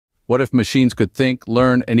What if machines could think,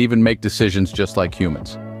 learn, and even make decisions just like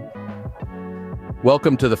humans?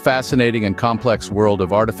 Welcome to the fascinating and complex world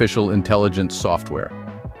of artificial intelligence software,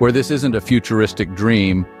 where this isn't a futuristic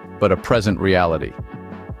dream, but a present reality.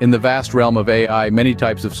 In the vast realm of AI, many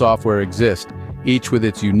types of software exist, each with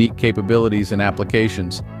its unique capabilities and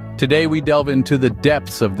applications. Today we delve into the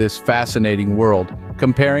depths of this fascinating world,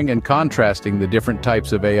 comparing and contrasting the different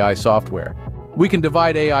types of AI software. We can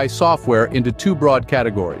divide AI software into two broad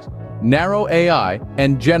categories: narrow AI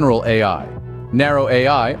and general AI. Narrow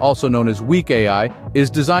AI, also known as weak AI, is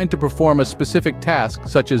designed to perform a specific task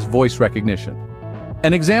such as voice recognition.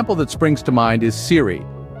 An example that springs to mind is Siri,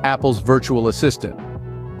 Apple's virtual assistant.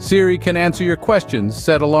 Siri can answer your questions,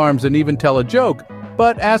 set alarms, and even tell a joke,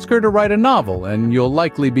 but ask her to write a novel and you'll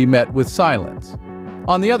likely be met with silence.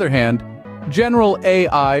 On the other hand, general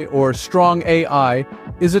AI or strong AI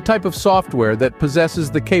is a type of software that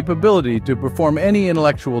possesses the capability to perform any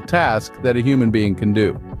intellectual task that a human being can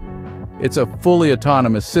do. It's a fully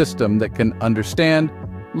autonomous system that can understand,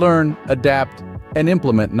 learn, adapt, and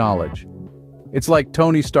implement knowledge. It's like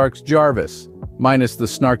Tony Stark's Jarvis, minus the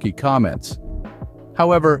snarky comments.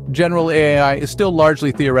 However, general AI is still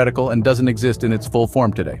largely theoretical and doesn't exist in its full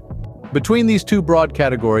form today. Between these two broad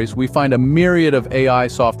categories, we find a myriad of AI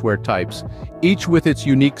software types, each with its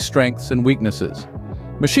unique strengths and weaknesses.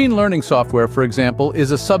 Machine learning software, for example,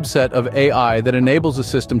 is a subset of AI that enables a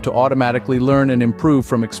system to automatically learn and improve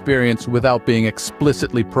from experience without being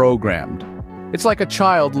explicitly programmed. It's like a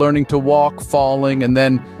child learning to walk, falling, and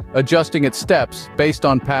then adjusting its steps based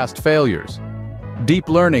on past failures. Deep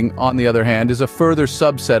learning, on the other hand, is a further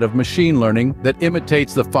subset of machine learning that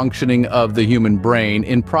imitates the functioning of the human brain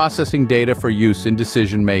in processing data for use in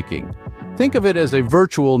decision-making. Think of it as a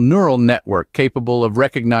virtual neural network capable of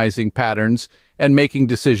recognizing patterns and making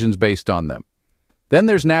decisions based on them. Then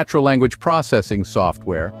there's natural language processing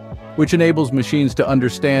software, which enables machines to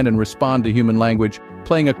understand and respond to human language,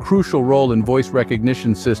 playing a crucial role in voice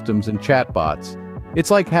recognition systems and chatbots. It's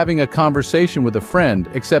like having a conversation with a friend,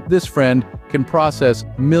 except this friend can process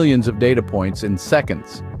millions of data points in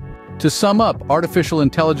seconds. To sum up, artificial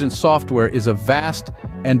intelligence software is a vast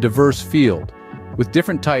and diverse field, with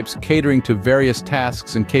different types catering to various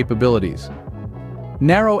tasks and capabilities.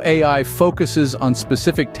 Narrow AI focuses on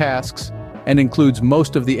specific tasks and includes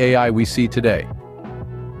most of the AI we see today.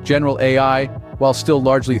 General AI, while still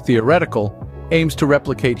largely theoretical, aims to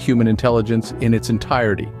replicate human intelligence in its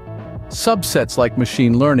entirety. Subsets like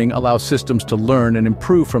machine learning allow systems to learn and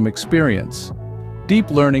improve from experience. Deep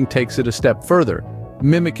learning takes it a step further,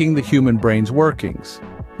 mimicking the human brain's workings.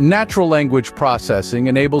 Natural language processing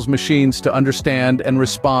enables machines to understand and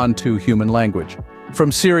respond to human language. From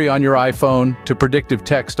Siri on your iPhone to predictive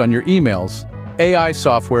text on your emails, AI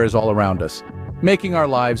software is all around us, making our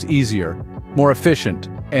lives easier, more efficient,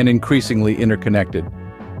 and increasingly interconnected.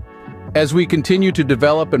 As we continue to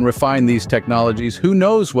develop and refine these technologies, who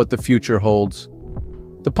knows what the future holds?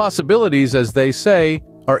 The possibilities, as they say,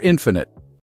 are infinite.